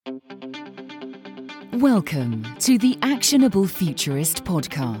Welcome to the Actionable Futurist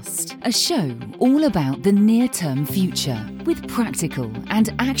podcast, a show all about the near-term future with practical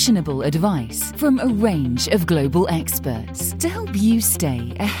and actionable advice from a range of global experts to help you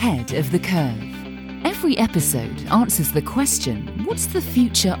stay ahead of the curve. Every episode answers the question, what's the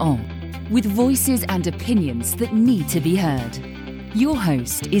future of? With voices and opinions that need to be heard. Your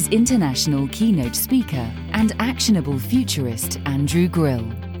host is international keynote speaker and actionable futurist Andrew Grill.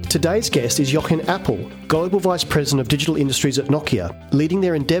 Today's guest is Jochen Appel, Global Vice President of Digital Industries at Nokia, leading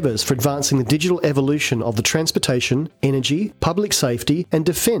their endeavours for advancing the digital evolution of the transportation, energy, public safety and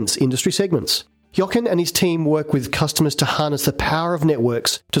defence industry segments. Jochen and his team work with customers to harness the power of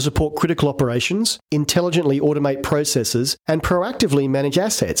networks to support critical operations, intelligently automate processes and proactively manage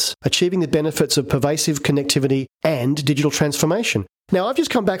assets, achieving the benefits of pervasive connectivity and digital transformation. Now, I've just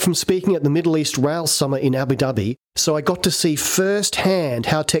come back from speaking at the Middle East Rail Summit in Abu Dhabi, so I got to see firsthand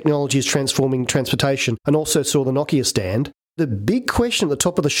how technology is transforming transportation and also saw the Nokia stand. The big question at the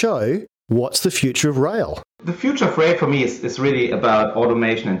top of the show, what's the future of rail? The future of rail for me is really about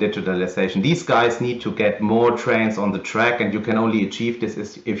automation and digitalization. These guys need to get more trains on the track, and you can only achieve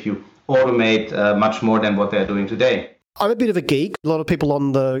this if you automate much more than what they're doing today. I'm a bit of a geek. A lot of people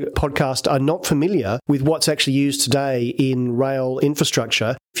on the podcast are not familiar with what's actually used today in rail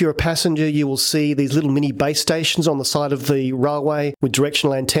infrastructure. If you're a passenger, you will see these little mini base stations on the side of the railway with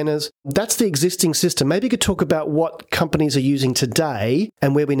directional antennas. That's the existing system. Maybe you could talk about what companies are using today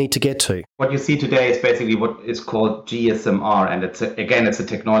and where we need to get to. What you see today is basically what is called GSMR, and it's a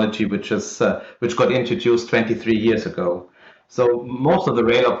technology which got introduced 23 years ago. So most of the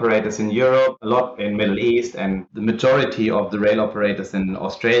rail operators in Europe, a lot in Middle East, and the majority of the rail operators in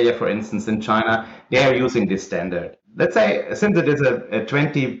Australia, for instance, in China, they are using this standard. Let's say, since it is a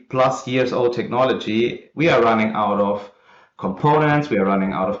 20 plus years old technology, we are running out of components, we are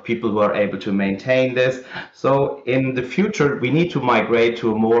running out of people who are able to maintain this. So in the future, we need to migrate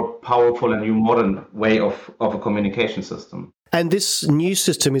to a more powerful and new modern way of a communication system. And this new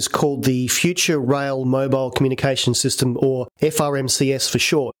system is called the Future Rail Mobile Communication System, or FRMCS for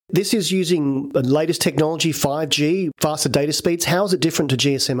short. This is using the latest technology, 5G, faster data speeds. How is it different to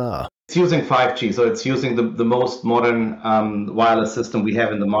GSMR? It's using 5G, so it's using the most modern wireless system we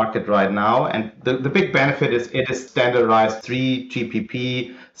have in the market right now. And the big benefit is it is standardized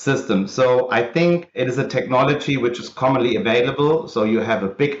 3GPP system. So I think it is a technology which is commonly available. So you have a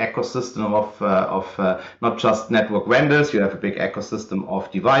big ecosystem of not just network vendors, you have a big ecosystem of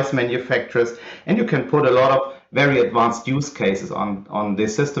device manufacturers, and you can put a lot of very advanced use cases on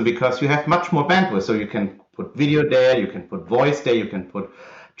this system because you have much more bandwidth. So you can put video there, you can put voice there, you can put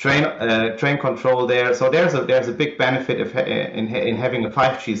train control there. So there's a big benefit in having a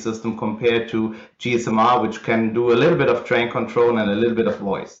 5G system compared to GSMR, which can do a little bit of train control and a little bit of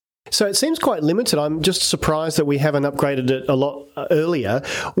voice. So it seems quite limited. I'm just surprised that we haven't upgraded it a lot earlier.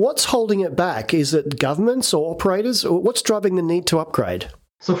 What's holding it back? Is it governments or operators? Or what's driving the need to upgrade?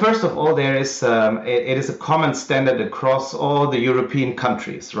 So first of all, it is a common standard across all the European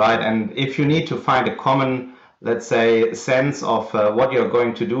countries, right? And if you need to find a common, let's say, sense of what you're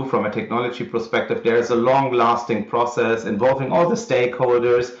going to do from a technology perspective, there is a long-lasting process involving all the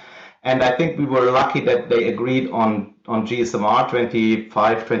stakeholders. And I think we were lucky that they agreed on GSMR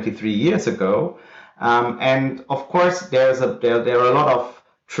 23 years ago. And of course, there are a lot of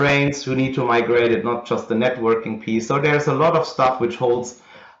trains who need to migrate it, not just the networking piece. So there's a lot of stuff which holds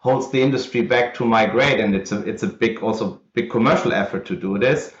the industry back to migrate, and it's a big commercial effort to do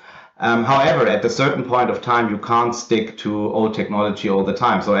this. However, at a certain point of time, you can't stick to old technology all the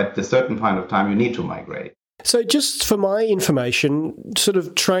time. So at a certain point of time, you need to migrate. So just for my information, sort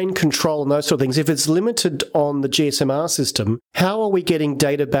of train control and those sort of things, if it's limited on the GSMR system, how are we getting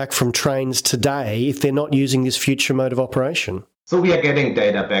data back from trains today if they're not using this future mode of operation? So we are getting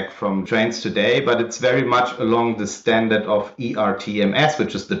data back from trains today, but it's very much along the standard of ERTMS,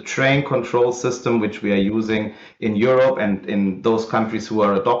 which is the train control system, which we are using in Europe and in those countries who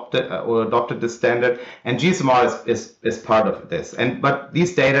are adopted this standard. And GSMR is part of this. But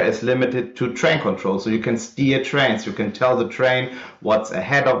this data is limited to train control. So you can steer trains. You can tell the train what's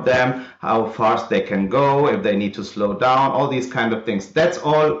ahead of them, how fast they can go, if they need to slow down, all these kind of things. That's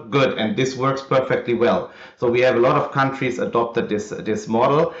all good, and this works perfectly well. So we have a lot of countries adopted this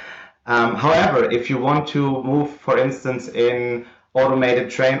model. However, if you want to move, for instance, in automated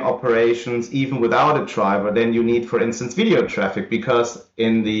train operations, even without a driver, then you need, for instance, video traffic, because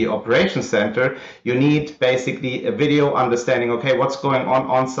in the operation center, you need basically a video understanding, okay, what's going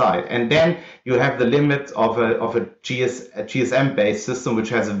on site. And then you have the limits of a GSM-based system, which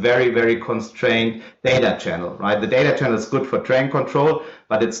has a very, very constrained data channel, right? The data channel is good for train control,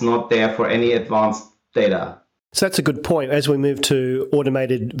 but it's not there for any advanced data. So that's a good point. As we move to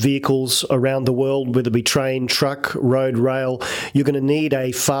automated vehicles around the world, whether it be train, truck, road, rail, you're going to need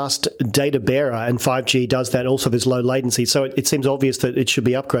a fast data bearer, and 5G does that. Also, there's low latency, so it seems obvious that it should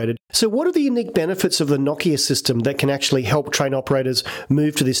be upgraded. So what are the unique benefits of the Nokia system that can actually help train operators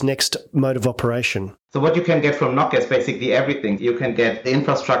move to this next mode of operation? So what you can get from Nokia is basically everything. You can get the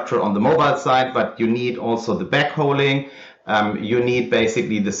infrastructure on the mobile side, but you need also the backhauling. You need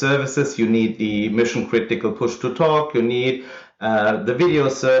basically the services, you need the mission critical push to talk, you need the video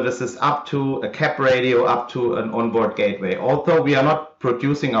services up to a CAP radio, up to an onboard gateway. Although we are not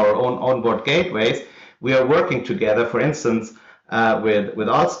producing our own onboard gateways, we are working together, for instance, with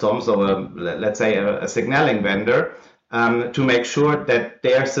Alstom, so let's say a signaling vendor, to make sure that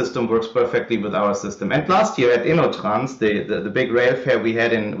their system works perfectly with our system. And last year at InnoTrans, the big rail fair we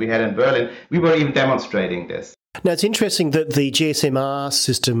had in Berlin, we were even demonstrating this. Now, it's interesting that the GSM-R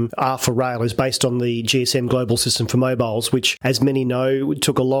system, R for rail, is based on the GSM global system for mobiles, which, as many know,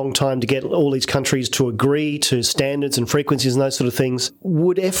 took a long time to get all these countries to agree to standards and frequencies and those sort of things.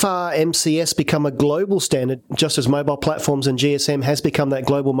 Would FRMCS become a global standard, just as mobile platforms and GSM has become that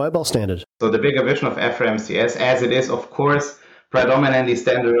global mobile standard? So the bigger vision of FRMCS, as it is, of course, predominantly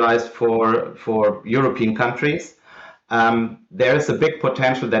standardized for European countries, there is a big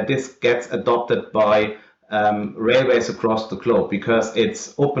potential that this gets adopted by railways across the globe, because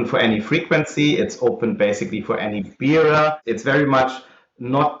it's open for any frequency, it's open basically for any bearer, it's very much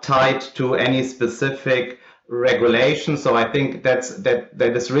not tied to any specific regulation. So I think that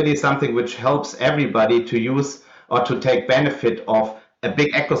is really something which helps everybody to use or to take benefit of a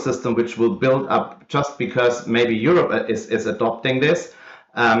big ecosystem which will build up just because maybe Europe is adopting this.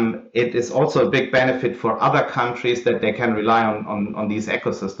 It is also a big benefit for other countries that they can rely on these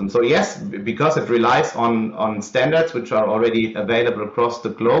ecosystems. So yes, because it relies on standards which are already available across the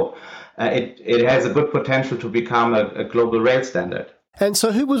globe, it has a good potential to become a global rail standard. And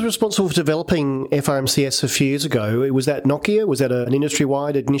so who was responsible for developing FRMCS a few years ago? Was that Nokia? Was that an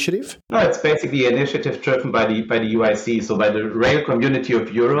industry-wide initiative? No, it's basically an initiative driven by the UIC, so by the rail community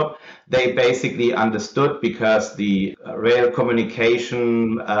of Europe. They basically understood, because the rail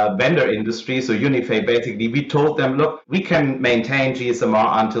communication vendor industry, so Unify, basically, we told them, look, we can maintain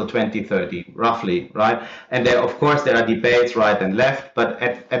GSM-R until 2030, roughly, right? And there, of course, there are debates right and left, but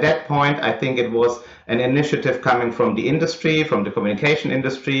at that point, I think it was an initiative coming from the industry, from the communication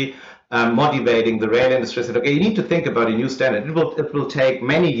industry, motivating the rail industry. Said, okay, you need to think about a new standard. It will take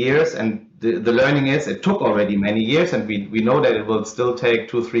many years, and the learning is it took already many years, and we know that it will still take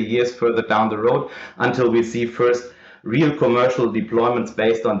 2-3 years further down the road until we see first real commercial deployments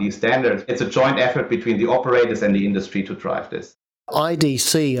based on these standards. It's a joint effort between the operators and the industry to drive this.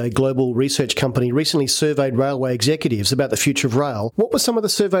 IDC, a global research company, recently surveyed railway executives about the future of rail. What were some of the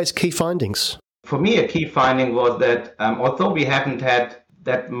survey's key findings? For me, a key finding was that although we haven't had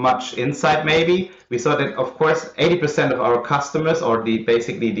that much insight, maybe, we saw that, of course, 80% of our customers, or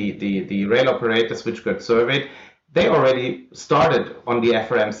the rail operators which got surveyed, they already started on the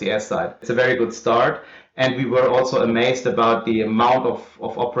FRMCS side. It's a very good start. And we were also amazed about the amount of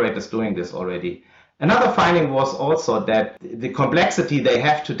operators doing this already. Another finding was also that the complexity they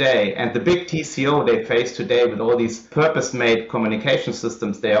have today and the big TCO they face today with all these purpose-made communication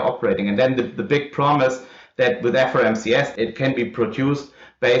systems they are operating, and then the big promise that with FRMCS it can be produced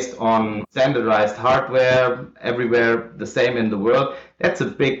based on standardized hardware everywhere the same in the world, that's a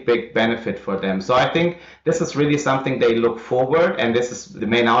big benefit for them. So I think this is really something they look forward, and this is the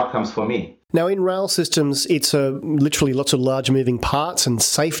main outcomes for me. Now, in rail systems, it's literally lots of large moving parts, and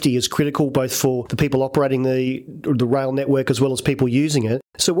safety is critical both for the people operating the rail network as well as people using it.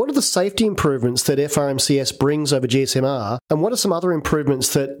 So what are the safety improvements that FRMCS brings over GSM-R, and what are some other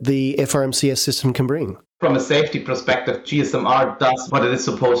improvements that the FRMCS system can bring? From a safety perspective, GSM-R does what it is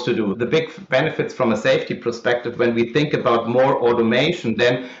supposed to do. The big benefits from a safety perspective, when we think about more automation,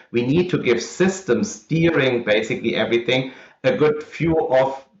 then we need to give systems steering basically everything a good view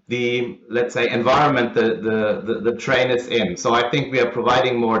of the, let's say, environment the train is in. So I think we are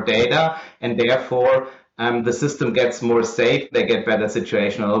providing more data, and therefore the system gets more safe. They get better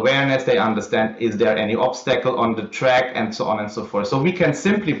situational awareness. They understand, is there any obstacle on the track, and so on and so forth. So we can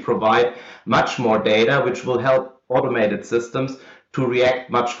simply provide much more data, which will help automated systems to react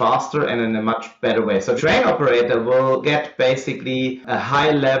much faster and in a much better way. So train operator will get basically a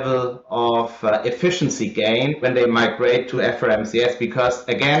high level of efficiency gain when they migrate to FRMCS, because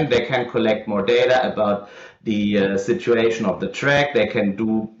again, they can collect more data about the situation of the track. They can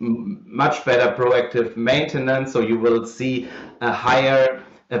do much better proactive maintenance. So you will see a higher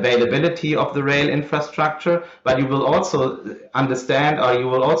availability of the rail infrastructure, but you will also understand, or you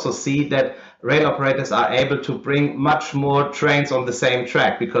will also see that rail operators are able to bring much more trains on the same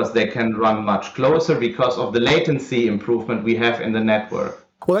track because they can run much closer because of the latency improvement we have in the network.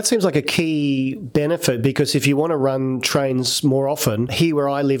 Well, that seems like a key benefit, because if you want to run trains more often, here where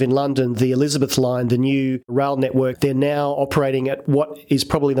I live in London, the Elizabeth line, the new rail network, they're now operating at what is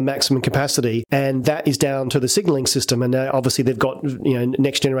probably the maximum capacity, and that is down to the signalling system. And now obviously they've got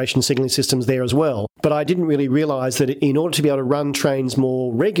next generation signalling systems there as well. But I didn't really realise that in order to be able to run trains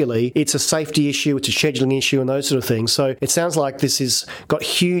more regularly, it's a safety issue, it's a scheduling issue and those sort of things. So it sounds like this has got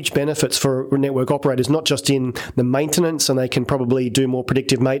huge benefits for network operators, not just in the maintenance, and they can probably do more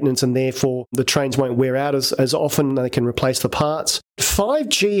predictive maintenance, and therefore the trains won't wear out as often. They can replace the parts.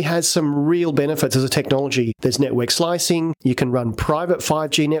 5G has some real benefits as a technology. There's network slicing. You can run private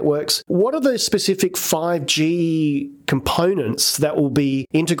 5G networks. What are the specific 5G components that will be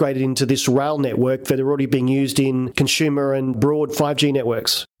integrated into this rail network that are already being used in consumer and broad 5G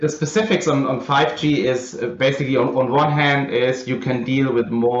networks? The specifics on 5G is basically on one hand is you can deal with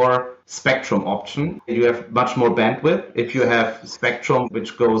more spectrum option. You have much more bandwidth. If you have spectrum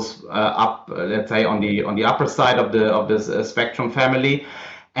which goes up, let's say on the upper side of this spectrum family,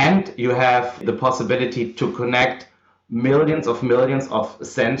 and you have the possibility to connect millions of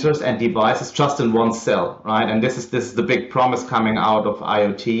sensors and devices just in one cell, right? And this is the big promise coming out of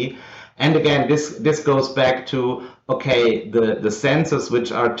IoT. And again, this goes back to, okay, the sensors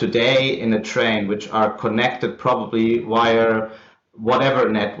which are today in a train, which are connected probably via whatever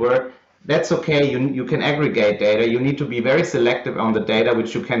network, that's okay. You can aggregate data. You need to be very selective on the data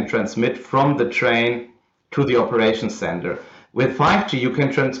which you can transmit from the train to the operations center. With 5G, you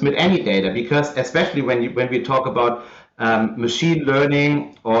can transmit any data, because especially when we talk about machine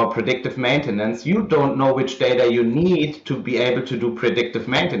learning or predictive maintenance, you don't know which data you need to be able to do predictive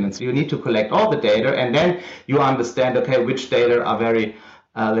maintenance. You need to collect all the data, and then you understand, okay, which data are very,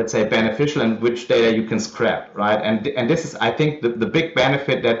 let's say, beneficial and which data you can scrap, right? And this is, I think, the big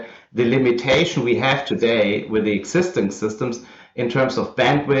benefit, that the limitation we have today with the existing systems in terms of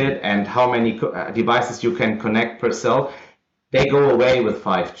bandwidth and how many devices you can connect per cell, they go away with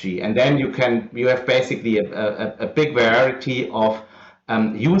 5G. And then you have basically a big variety of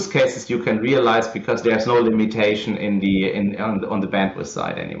use cases you can realize, because there's no limitation on the bandwidth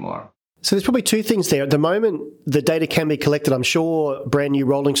side anymore. So there's probably two things there. At the moment, the data can be collected. I'm sure brand new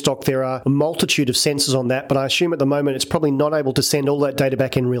rolling stock, there are a multitude of sensors on that, but I assume at the moment it's probably not able to send all that data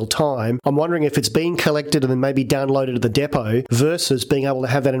back in real time. I'm wondering if it's being collected and then maybe downloaded at the depot versus being able to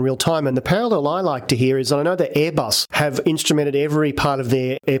have that in real time. And the parallel I like to hear is, I know that Airbus have instrumented every part of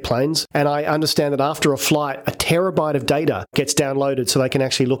their airplanes, and I understand that after a flight, a terabyte of data gets downloaded so they can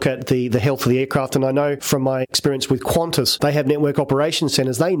actually look at the health of the aircraft. And I know from my experience with Qantas, they have network operations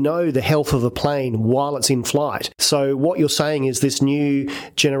centers. They know the health of the plane while it's in flight. So what you're saying is this new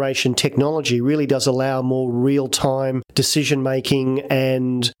generation technology really does allow more real-time decision-making,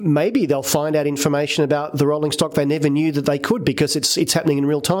 and maybe they'll find out information about the rolling stock they never knew that they could, because it's happening in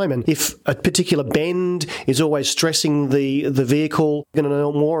real time. And if a particular bend is always stressing the vehicle, you're going to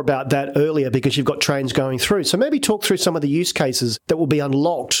know more about that earlier because you've got trains going through. So maybe talk through some of the use cases that will be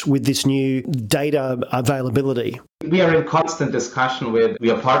unlocked with this new data availability. We are in constant discussion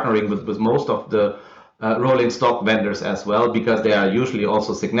we are partnering with most of the rolling stock vendors as well, because they are usually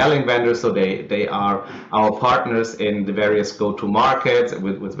also signaling vendors. So they are our partners in the various go-to markets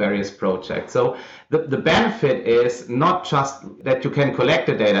with various projects. So the benefit is not just that you can collect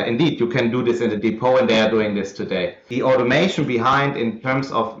the data. Indeed, you can do this in the depot, and they are doing this today. The automation behind in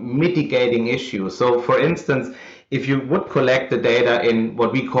terms of mitigating issues. So for instance, if you would collect the data in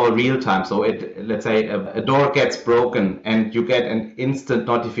what we call real time, so let's say a door gets broken and you get an instant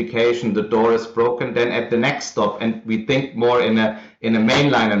notification the door is broken, then at the next stop, and we think more in a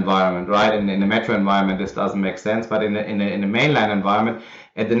mainline environment, right? In a metro environment, this doesn't make sense, but in a mainline environment,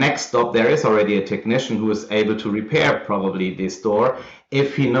 at the next stop, there is already a technician who is able to repair probably this door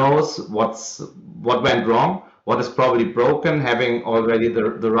if he knows what went wrong, what is probably broken, having already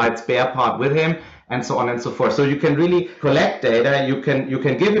the right spare part with him, and so on and so forth. So you can really collect data, you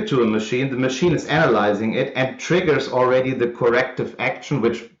can give it to a machine, the machine is analyzing it and triggers already the corrective action,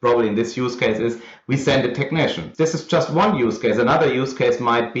 which probably in this use case is we send a technician. This is just one use case. Another use case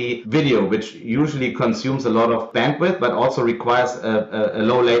might be video, which usually consumes a lot of bandwidth, but also requires a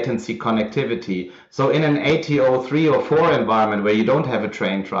low latency connectivity. So in an ATO 3 or 4 environment where you don't have a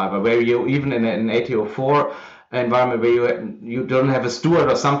train driver, where you even in an ATO 4 environment where you don't have a steward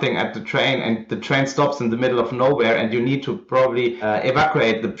or something at the train, and the train stops in the middle of nowhere and you need to probably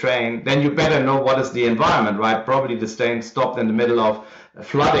evacuate the train, then you better know what is the environment, right? Probably the train stopped in the middle of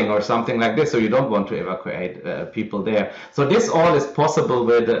flooding or something like this, so you don't want to evacuate people there. So this all is possible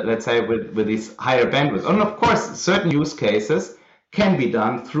with, let's say, with these higher bandwidth. And of course, certain use cases can be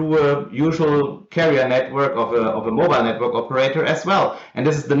done through a usual carrier network of a mobile network operator as well. And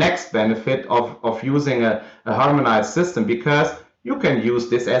this is the next benefit of using a harmonized system, because you can use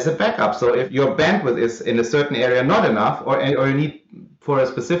this as a backup. So if your bandwidth is in a certain area not enough, or you need, for a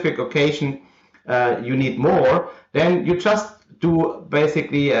specific occasion, you need more, then you just do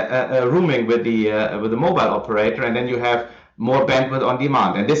basically a rooming with the mobile operator, and then you have more bandwidth on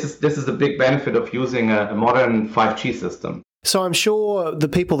demand. And this is the big benefit of using a modern 5G system. So I'm sure the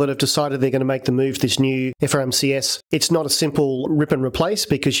people that have decided they're going to make the move to this new FRMCS, it's not a simple rip and replace,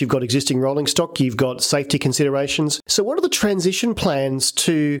 because you've got existing rolling stock, you've got safety considerations. So what are the transition plans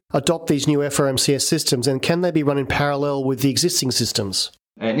to adopt these new FRMCS systems, and can they be run in parallel with the existing systems?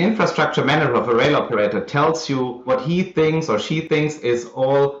 An infrastructure manager of a rail operator tells you what he thinks or she thinks is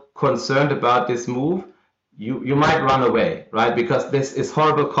all concerned about this move. You might run away, right? Because this is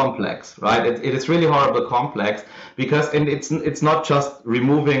horrible complex, right? It is really horrible complex, because and it's not just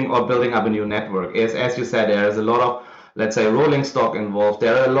removing or building up a new network. As you said, there is a lot of, let's say, rolling stock involved.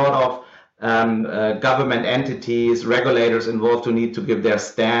 There are a lot of government entities, regulators involved who need to give their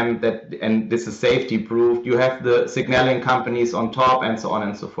stamp and this is safety proof. You have the signaling companies on top, and so on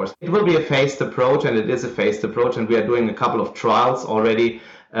and so forth. It will be a phased approach, and it is a phased approach, and we are doing a couple of trials already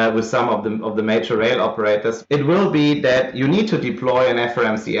with some of the major rail operators. It will be that you need to deploy an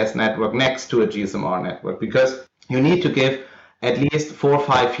FRMCS network next to a GSM-R network, because you need to give at least 4 or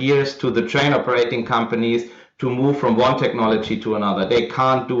 5 years to the train operating companies to move from one technology to another. They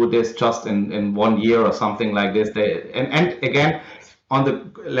can't do this just in 1 year or something like this. And again, on the,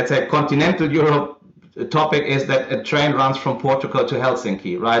 let's say, continental Europe, the topic is that a train runs from Portugal to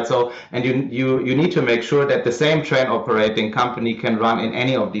Helsinki, right? So, and you need to make sure that the same train operating company can run in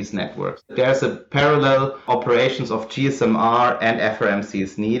any of these networks. There's a parallel operations of GSM-R and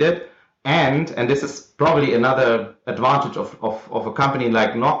FRMCs needed. And this is probably another advantage of a company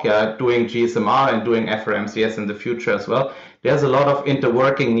like Nokia doing GSM-R and doing FRMCS in the future as well. There's a lot of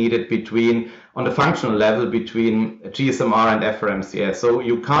interworking needed between, on the functional level, between GSM-R and FRMCS. So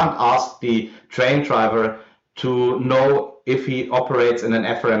you can't ask the train driver to know if he operates in an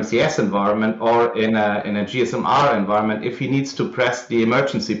FRMCS environment or in a GSM-R environment if he needs to press the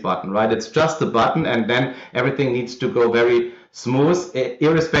emergency button, right? It's just a button, and then everything needs to go very smooth,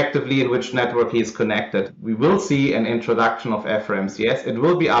 irrespectively in which network he is connected. We will see an introduction of FRMCS. It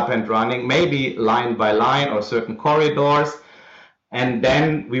will be up and running, maybe line by line or certain corridors. And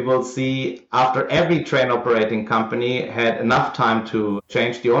then we will see, after every train operating company had enough time to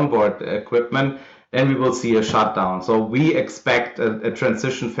change the onboard equipment, then we will see a shutdown. So we expect a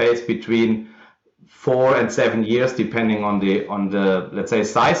transition phase between 4 and 7 years, depending on the let's say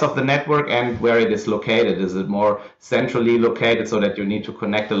size of the network and where it is located. Is it more centrally located so that you need to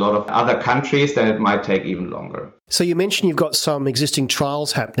connect a lot of other countries? Then it might take even longer. So you mentioned you've got some existing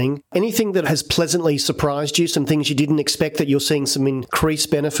trials happening. Anything that has pleasantly surprised you, some things you didn't expect that you're seeing some increased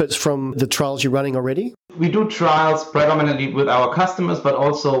benefits from the trials you're running already? We do trials predominantly with our customers, but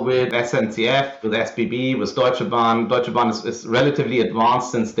also with SNCF, with SBB, with Deutsche Bahn. Deutsche Bahn is relatively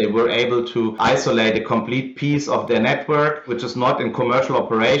advanced since they were able to isolate a complete piece of their network, which is not in commercial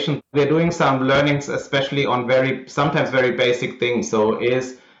operation. We're doing some learnings, especially on sometimes very basic things. So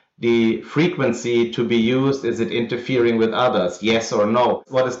is the frequency to be used, is it interfering with others? Yes or no?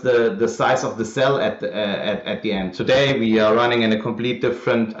 What is the size of the cell at the end? Today we are running in a complete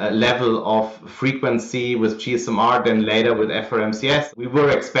different level of frequency with GSM-R than later with FRMCS. We were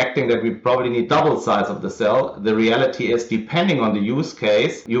expecting that we probably need double size of the cell. The reality is, depending on the use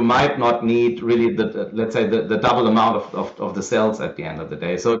case, you might not need really the double amount of the cells at the end of the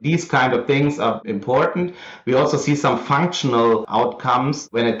day. So these kind of things are important. We also see some functional outcomes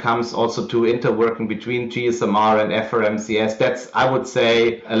when it comes also to interworking between GSM-R and FRMCS. That's, I would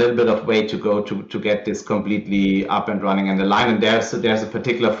say, a little bit of way to go to get this completely up and running and aligned. And there's a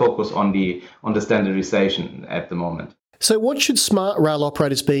particular focus on the standardization at the moment. So what should smart rail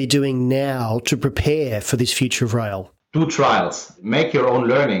operators be doing now to prepare for this future of rail? Do trials, make your own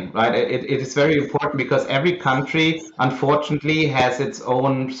learning, right? It is very important because every country, unfortunately, has its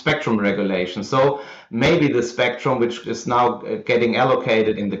own spectrum regulation. So maybe the spectrum, which is now getting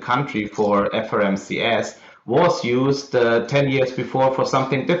allocated in the country for FRMCS, was used 10 years before for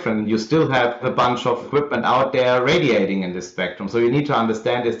something different. You still have a bunch of equipment out there radiating in this spectrum. So you need to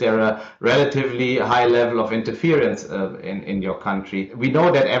understand, is there a relatively high level of interference in your country? We know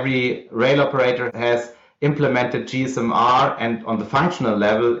that every rail operator has implemented GSM-R and on the functional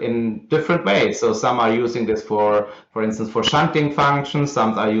level in different ways. So some are using this for instance, for shunting functions,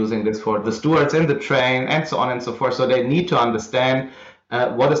 some are using this for the stewards in the train, and so on and so forth. So they need to understand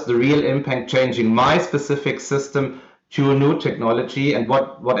what is the real impact changing my specific system to a new technology, and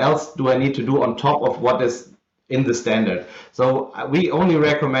what else do I need to do on top of what is in the standard. So we only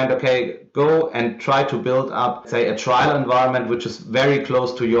recommend, go and try to build up, say, a trial environment which is very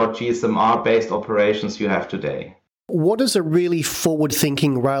close to your GSM-R-based operations you have today. What does a really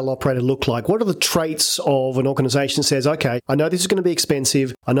forward-thinking rail operator look like? What are the traits of an organisation that says, okay, I know this is going to be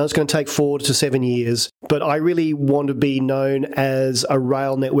expensive, I know it's going to take 4 to 7 years, but I really want to be known as a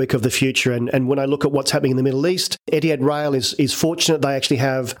rail network of the future. And when I look at what's happening in the Middle East, Etihad Rail is fortunate. They actually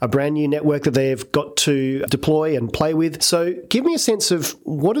have a brand new network that they've got to deploy and play with. So give me a sense of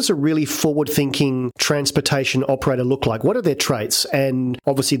what does a really forward-thinking transportation operator look like? What are their traits? And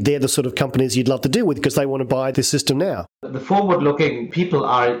obviously they're the sort of companies you'd love to deal with because they want to buy this system now. The forward-looking people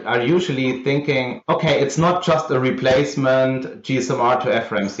are usually thinking, it's not just a replacement GSM-R to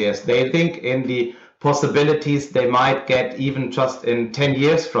FRMCS. They think in the possibilities they might get even just in 10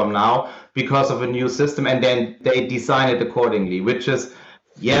 years from now because of a new system, and then they design it accordingly, which is,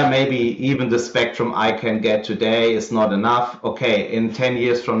 maybe even the spectrum I can get today is not enough. In 10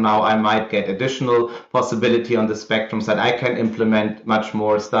 years from now, I might get additional possibility on the spectrum side. I can implement much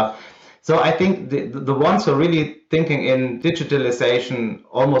more stuff. So I think the ones who are really thinking in digitalization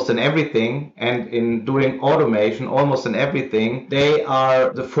almost in everything and in doing automation almost in everything, they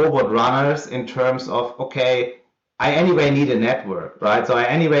are the forward runners in terms of, I anyway need a network, right? So I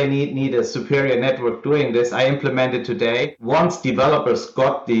anyway need a superior network doing this. I implement it today. Once developers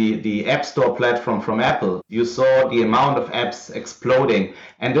got the App Store platform from Apple, you saw the amount of apps exploding.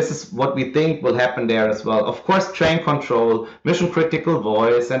 And this is what we think will happen there as well. Of course, train control, mission critical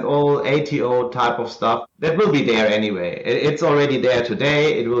voice, and all ATO type of stuff, that will be there anyway. It's already there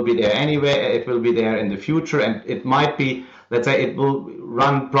today. It will be there anyway. It will be there in the future. And it might be, let's say, it will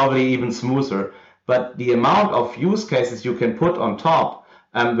run probably even smoother. But the amount of use cases you can put on top,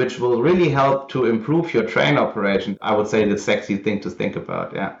 which will really help to improve your train operation, I would say the sexy thing to think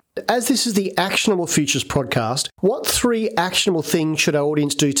about, yeah. As this is the Actionable Futures podcast, what 3 actionable things should our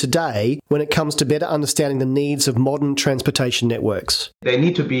audience do today when it comes to better understanding the needs of modern transportation networks? They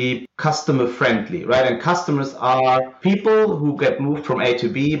need to be customer friendly, right? And customers are people who get moved from A to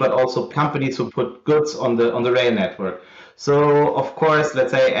B, but also companies who put goods on the rail network. So, of course,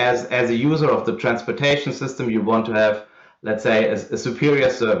 let's say as a user of the transportation system, you want to have, let's say, a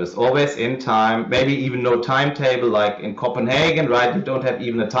superior service, always in time, maybe even no timetable, like in Copenhagen, right? You don't have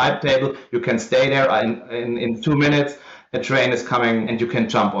even a timetable. You can stay there in 2 minutes. A train is coming and you can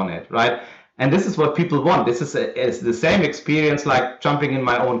jump on it, right? And this is what people want. This is the same experience like jumping in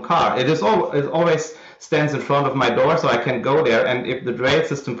my own car. It always stands in front of my door, so I can go there. And if the rail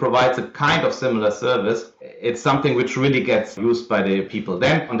system provides a kind of similar service, it's something which really gets used by the people.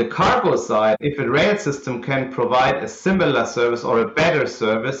 Then on the cargo side, if a rail system can provide a similar service or a better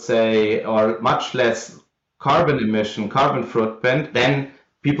service, say, or much less carbon footprint, then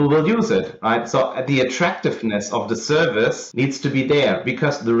people will use it, right? So the attractiveness of the service needs to be there,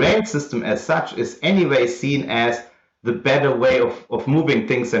 because the rail system as such is anyway seen as the better way of moving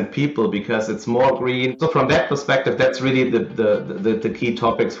things and people, because it's more green. So from that perspective, that's really the key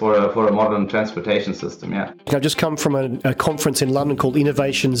topics for a modern transportation system, yeah. I've just come from a conference in London called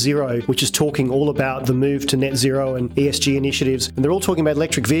Innovation Zero, which is talking all about the move to net zero and ESG initiatives. And they're all talking about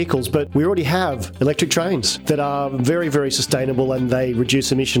electric vehicles, but we already have electric trains that are very, very sustainable and they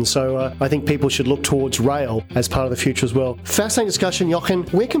reduce emissions. So I think people should look towards rail as part of the future as well. Fascinating discussion, Jochen.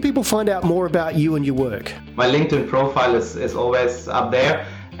 Where can people find out more about you and your work? My LinkedIn profile is always up there,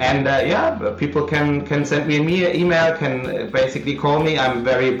 and people can send me an email, can basically call me. I'm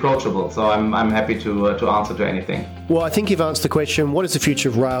very approachable, so I'm happy to answer to anything. Well, I think you've answered the question, what is the future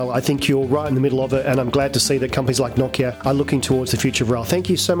of rail? I think you're right in the middle of it, and I'm glad to see that companies like Nokia are looking towards the future of rail. Thank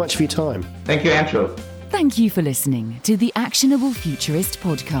you so much for your time. Thank you, Andrew. Thank you for listening to the Actionable Futurist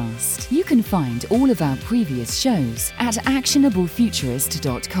podcast. You can find all of our previous shows at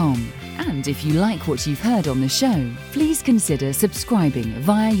actionablefuturist.com. And if you like what you've heard on the show, please consider subscribing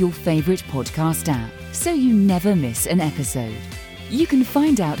via your favourite podcast app so you never miss an episode. You can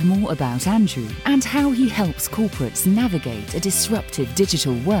find out more about Andrew and how he helps corporates navigate a disruptive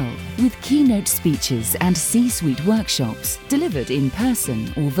digital world with keynote speeches and C-suite workshops delivered in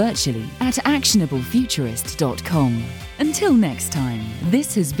person or virtually at actionablefuturist.com. Until next time,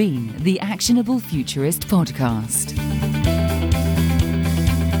 this has been the Actionable Futurist podcast.